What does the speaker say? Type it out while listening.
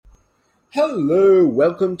Hello,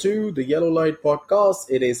 welcome to the Yellow Light Podcast.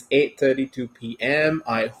 It is 8:32 p.m.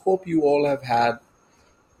 I hope you all have had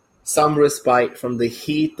some respite from the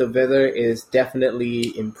heat. The weather is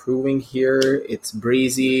definitely improving here. It's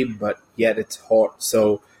breezy, but yet it's hot.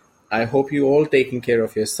 So I hope you all taking care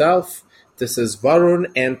of yourself. This is Varun,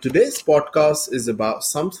 and today's podcast is about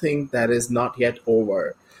something that is not yet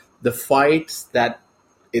over. The fight that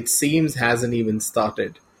it seems hasn't even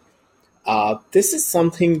started. This is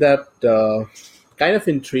something that kind of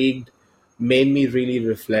intrigued, made me really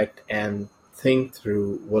reflect and think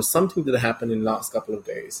through. Was something that happened in the last couple of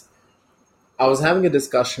days. I was having a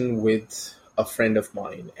discussion with a friend of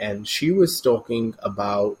mine, and she was talking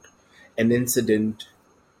about an incident.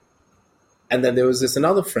 And then there was this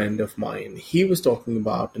another friend of mine. He was talking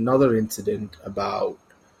about another incident about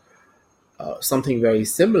something very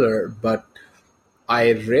similar, but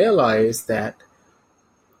I realized that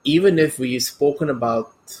even if we've spoken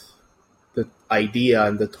about the idea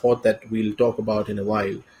and the thought that we'll talk about in a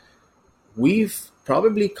while, we've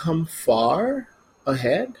probably come far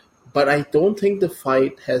ahead, but I don't think the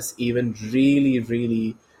fight has even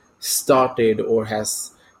really started or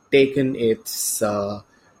has taken its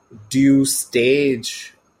due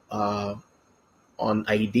stage uh, on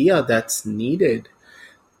idea that's needed.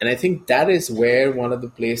 And I think that is where one of the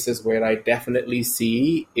places where I definitely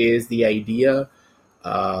see is the idea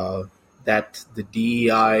uh, that the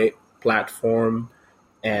DEI platform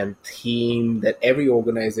and theme that every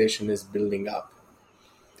organization is building up.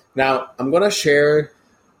 Now, I'm going to share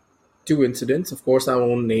two incidents. Of course, I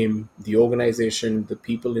won't name the organization, the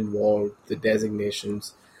people involved, the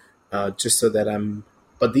designations, just so that I'm.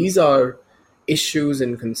 But these are issues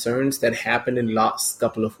and concerns that happened in last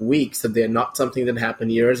couple of weeks. So they're not something that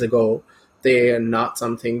happened years ago. They are not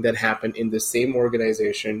something that happened in the same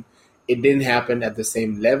organization. It didn't happen at the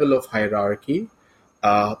same level of hierarchy,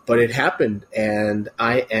 but it happened, and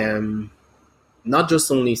I am not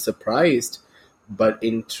just only surprised, but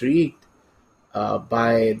intrigued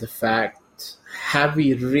by the fact, have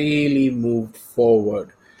we really moved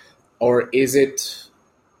forward? Or is it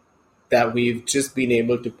that we've just been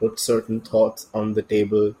able to put certain thoughts on the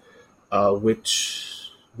table,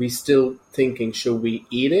 which we still thinking, should we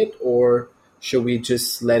eat it or should we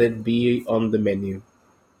just let it be on the menu?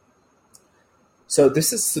 So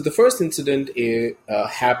the first incident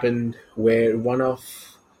happened where one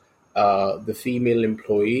of the female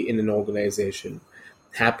employee in an organization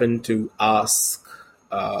happened to ask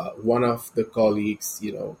one of the colleagues,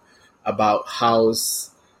 about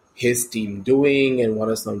how's his team doing and what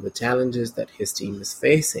are some of the challenges that his team is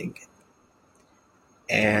facing.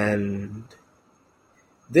 And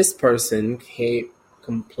this person came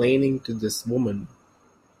complaining to this woman,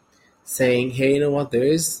 saying, "Hey, you know what? There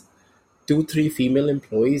is two, three female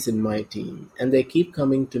employees in my team, and they keep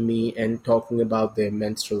coming to me and talking about their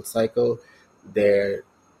menstrual cycle, their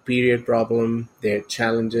period problem, their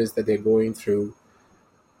challenges that they're going through,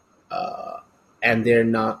 and they're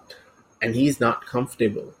not, and he's not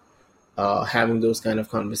comfortable having those kind of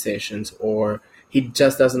conversations, or he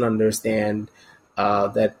just doesn't understand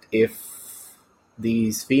that if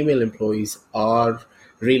these female employees are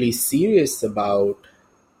really serious about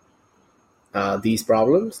these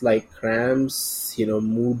problems like cramps,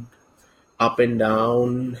 mood up and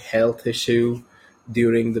down, health issue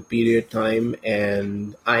during the period time,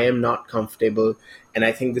 and I am not comfortable. And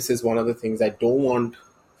I think this is one of the things I don't want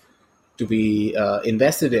to be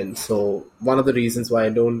invested in. So one of the reasons why I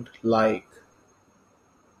don't like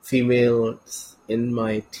females in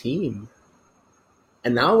my team.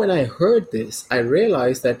 And now when I heard this, I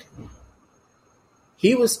realized that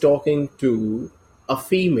he was talking to a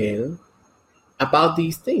female about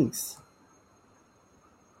these things.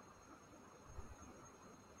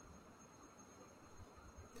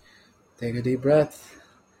 Take a deep breath.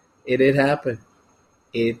 It did happen.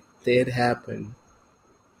 It did happen.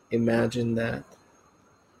 Imagine that.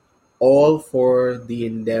 All for the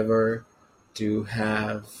endeavor to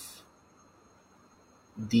have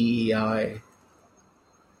DEI.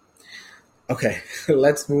 Okay,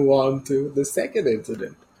 let's move on to the second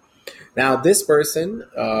incident. Now,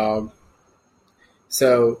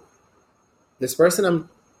 so this person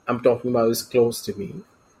I'm talking about is close to me,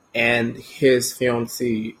 and his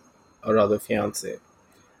fiance, or rather fiance,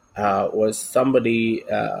 was somebody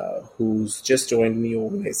who's just joined the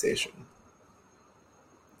organization,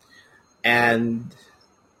 and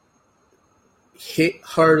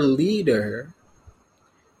her leader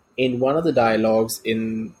in one of the dialogues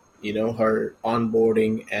in her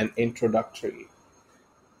onboarding and introductory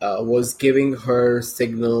was giving her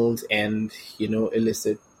signals and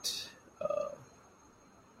illicit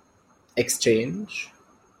exchange.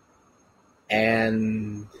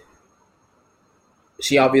 And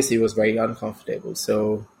she obviously was very uncomfortable.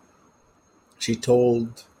 So she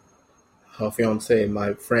told her fiance,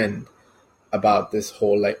 my friend, about this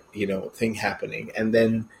whole thing happening. And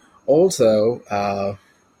then also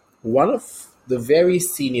one of the very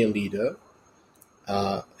senior leader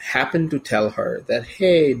happened to tell her that,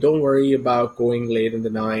 hey, don't worry about going late in the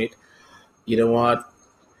night. You know what?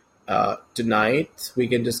 Tonight we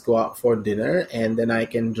can just go out for dinner, and then I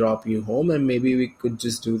can drop you home, and maybe we could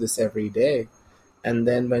just do this every day. And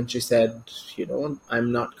then when she said,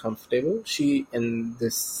 I'm not comfortable, she and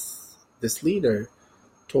this leader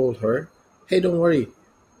told her, hey, don't worry.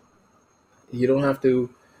 You don't have to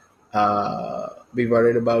be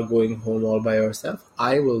worried about going home all by yourself.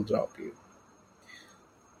 I will drop you.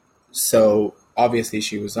 So obviously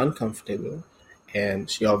she was uncomfortable, and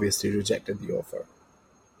she obviously rejected the offer.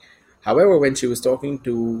 However, when she was talking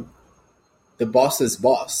to the boss's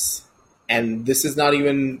boss, and this is not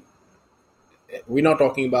even, we're not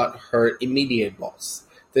talking about her immediate boss.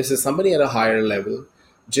 This is somebody at a higher level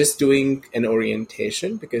just doing an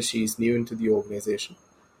orientation because she's new into the organization.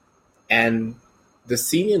 And the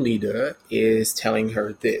senior leader is telling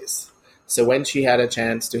her this. So when she had a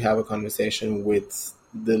chance to have a conversation with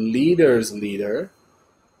the leader's leader,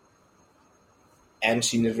 and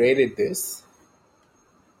she narrated this,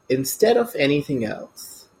 instead of anything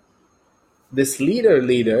else, this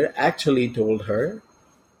leader actually told her,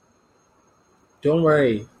 don't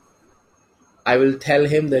worry, I will tell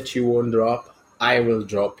him that you won't drop, I will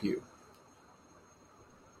drop you.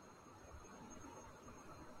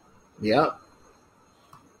 Yeah,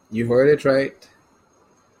 you heard it right.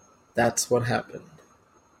 That's what happened.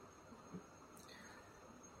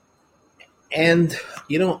 And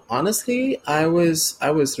honestly, I was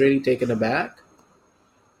really taken aback,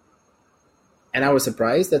 and I was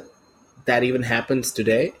surprised that that even happens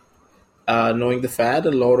today. Knowing the fact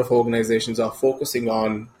a lot of organizations are focusing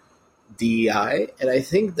on DEI, and I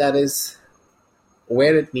think that is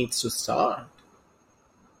where it needs to start.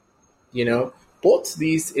 You know, both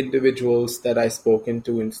these individuals that I spoke in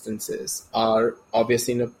two instances are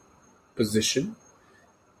obviously in a position,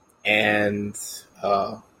 and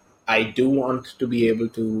I do want to be able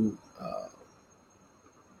to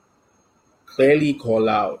clearly call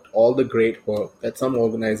out all the great work that some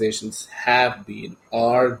organizations have been,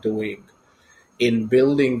 are doing in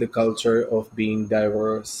building the culture of being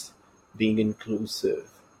diverse, being inclusive.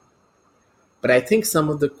 But I think some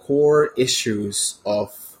of the core issues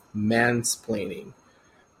of mansplaining,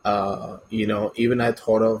 even I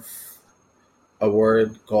thought of a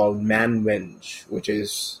word called manvenge, which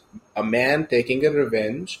is a man taking a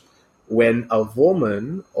revenge when a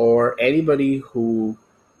woman or anybody who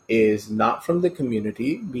is not from the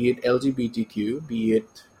community, be it LGBTQ, be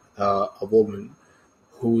it a woman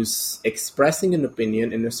who's expressing an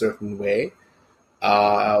opinion in a certain way,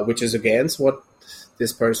 which is against what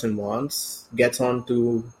this person wants, gets on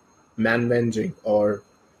to manvenging or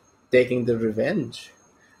taking the revenge.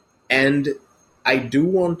 And I do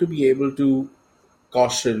want to be able to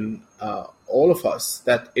caution all of us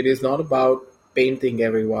that it is not about painting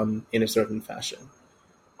everyone in a certain fashion.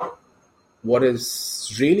 What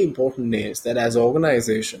is really important is that as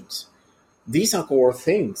organizations, these are core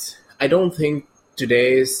things. I don't think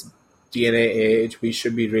today's DNA age we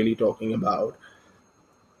should be really talking about,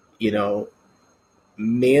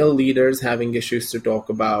 male leaders having issues to talk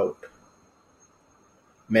about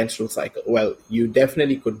menstrual cycle. Well, you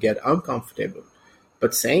definitely could get uncomfortable,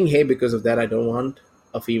 but saying, hey, because of that, I don't want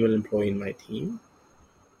a female employee in my team,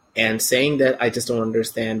 and saying that I just don't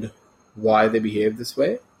understand why they behave this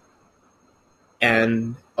way.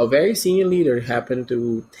 And a very senior leader happened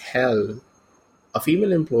to tell a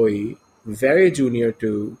female employee, very junior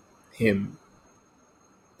to him,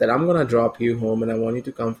 that I'm going to drop you home and I want you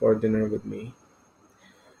to come for dinner with me.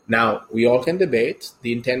 Now, we all can debate.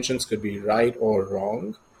 The intentions could be right or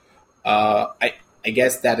wrong. I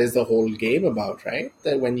guess that is the whole game about, right?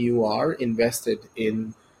 That when you are invested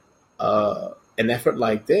in an effort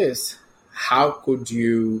like this, how could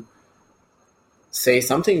you say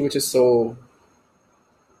something which is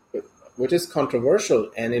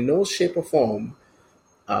controversial, and in no shape or form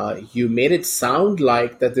you made it sound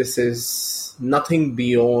like that this is nothing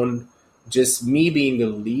beyond just me being a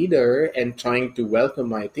leader and trying to welcome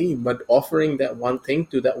my team, but offering that one thing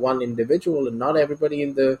to that one individual and not everybody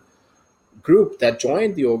in the group that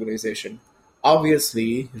joined the organization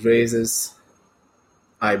obviously raises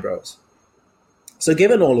eyebrows. So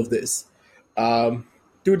given all of this,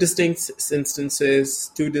 two distinct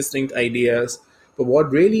instances, two distinct ideas, but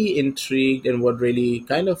what really intrigued and what really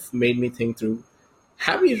kind of made me think through,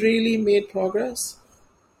 have we really made progress?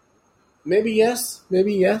 Maybe yes,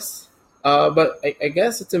 maybe yes. But I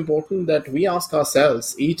guess it's important that we ask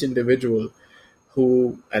ourselves, each individual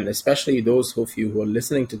who, and especially those of you who are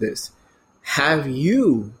listening to this, have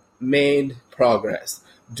you made progress?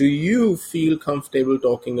 Do you feel comfortable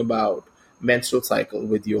talking about menstrual cycle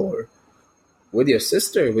with your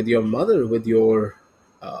sister, with your mother, with your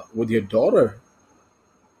daughter,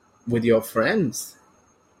 with your friends,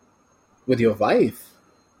 with your wife?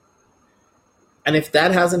 And if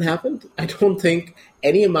that hasn't happened, I don't think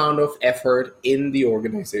any amount of effort in the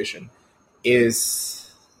organization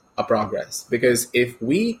is a progress. Because if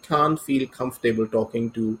we can't feel comfortable talking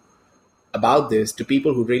to about this to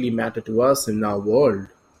people who really matter to us in our world,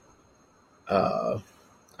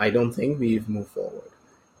 I don't think we've moved forward.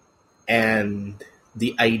 And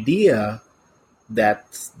the idea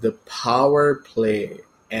that the power play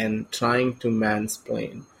and trying to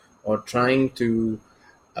mansplain or trying to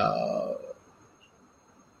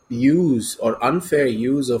use or unfair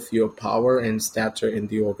use of your power and stature in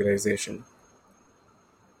the organization,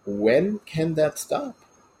 when can that stop?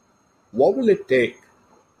 What will it take?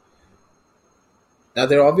 Now,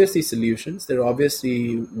 there are obviously solutions, there are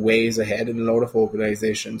obviously ways ahead, and a lot of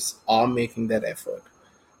organizations are making that effort.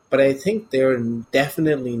 But I think there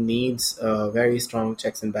definitely needs very strong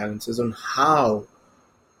checks and balances on how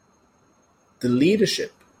the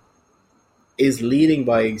leadership is leading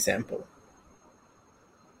by example.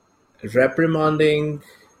 Reprimanding,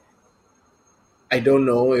 I don't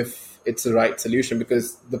know if it's the right solution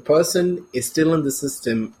because the person is still in the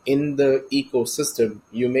system, in the ecosystem.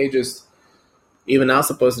 You may just even ask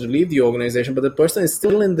the person to leave the organization, but the person is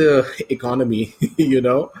still in the economy, you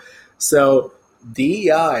know? So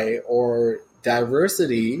DEI or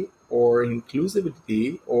diversity or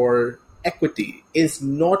inclusivity or equity is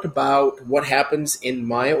not about what happens in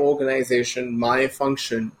my organization, my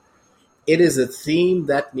function. It is a theme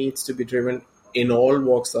that needs to be driven in all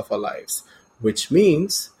walks of our lives, which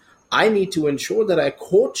means I need to ensure that I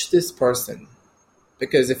coach this person.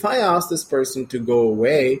 Because if I ask this person to go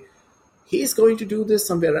away, he's going to do this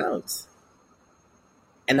somewhere else.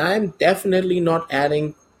 And I'm definitely not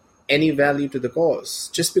adding any value to the cause.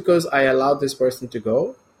 Just because I allowed this person to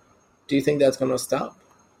go, do you think that's going to stop?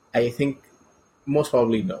 I think most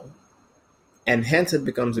probably no. And hence it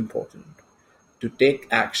becomes important to take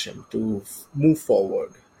action, to move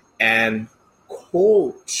forward and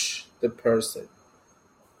coach the person.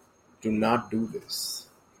 Do not do this.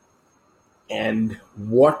 And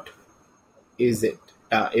what is it?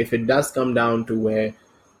 If it does come down to where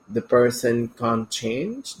the person can't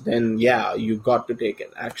change, then yeah, you got to take an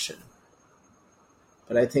action.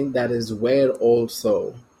 But I think that is where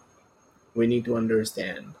also we need to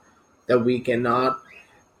understand that we cannot,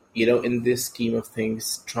 in this scheme of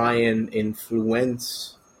things, try and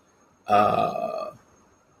influence a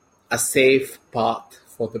safe path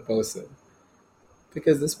for the person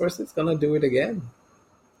because this person is going to do it again.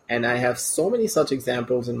 And I have so many such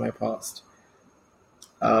examples in my past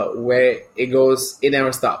where it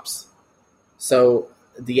never stops. So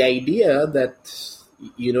the idea that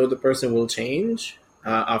the person will change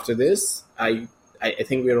after this, I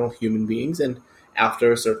think we're all human beings, and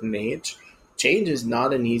after a certain age, change is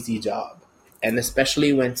not an easy job, and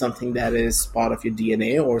especially when something that is part of your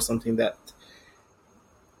DNA or something that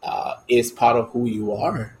is part of who you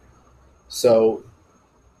are. So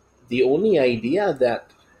the only idea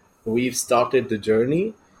that we've started the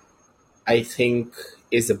journey, I think,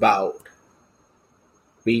 is about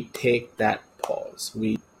we take that pause.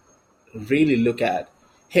 We really look at,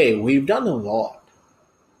 hey, we've done a lot,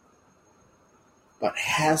 but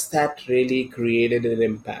has that really created an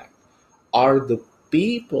impact? Are the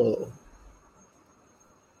people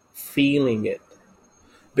feeling it?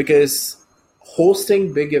 Because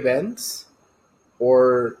hosting big events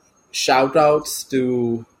or shout outs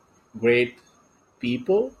to great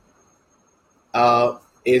people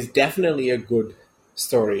is definitely a good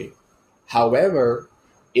story. However,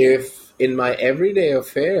 if in my everyday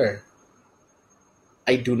affair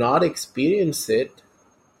I do not experience it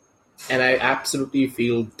and I absolutely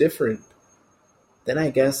feel different, then I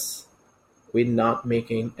guess we're not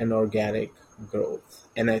making an organic growth.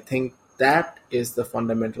 And I think that is the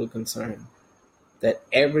fundamental concern that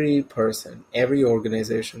every person, every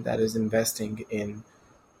organization that is investing in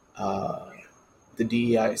the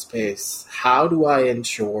DEI space, how do I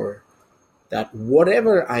ensure that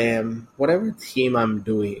whatever theme I'm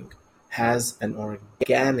doing has an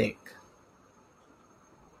organic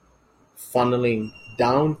funneling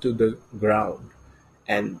down to the ground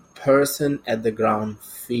and person at the ground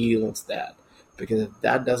feels that, because if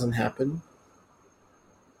that doesn't happen,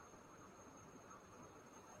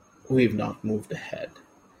 we've not moved ahead.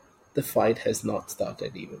 the fight has not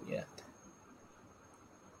started even yet.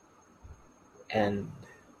 And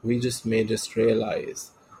we may just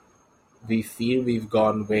realize we feel we've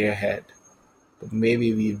gone way ahead, but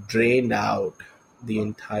maybe we've drained out the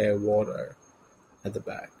entire water at the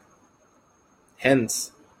back.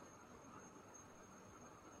 Hence,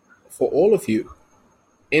 for all of you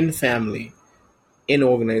in family, in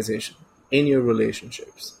organization, in your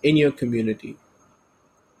relationships, in your community,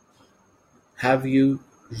 have you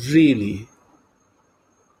really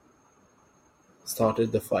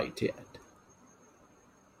started the fight yet?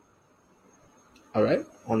 All right,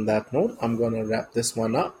 on that note, I'm going to wrap this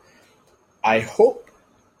one up. I hope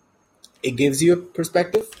it gives you a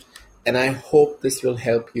perspective, and I hope this will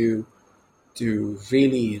help you to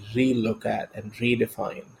really relook at and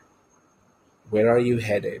redefine where are you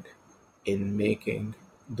headed in making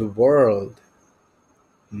the world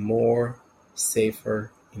more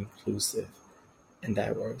safer, inclusive, and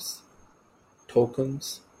diverse.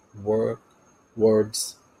 Tokens,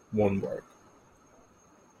 words won't work.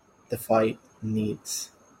 The fight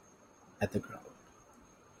needs at the ground.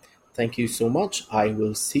 Thank you so much. I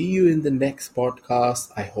will see you in the next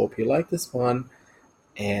podcast. I hope you like this one.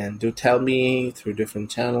 And do tell me through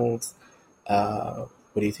different channels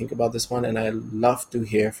what do you think about this one. And I love to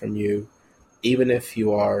hear from you, even if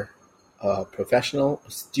you are a professional,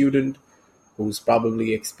 a student who's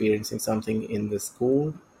probably experiencing something in the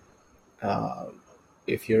school.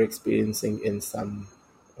 If you're experiencing in some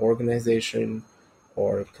organization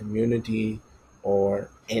or community or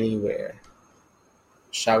anywhere,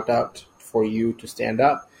 shout out for you to stand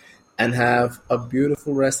up and have a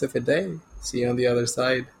beautiful rest of your day. See you on the other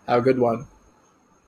side. Have a good one.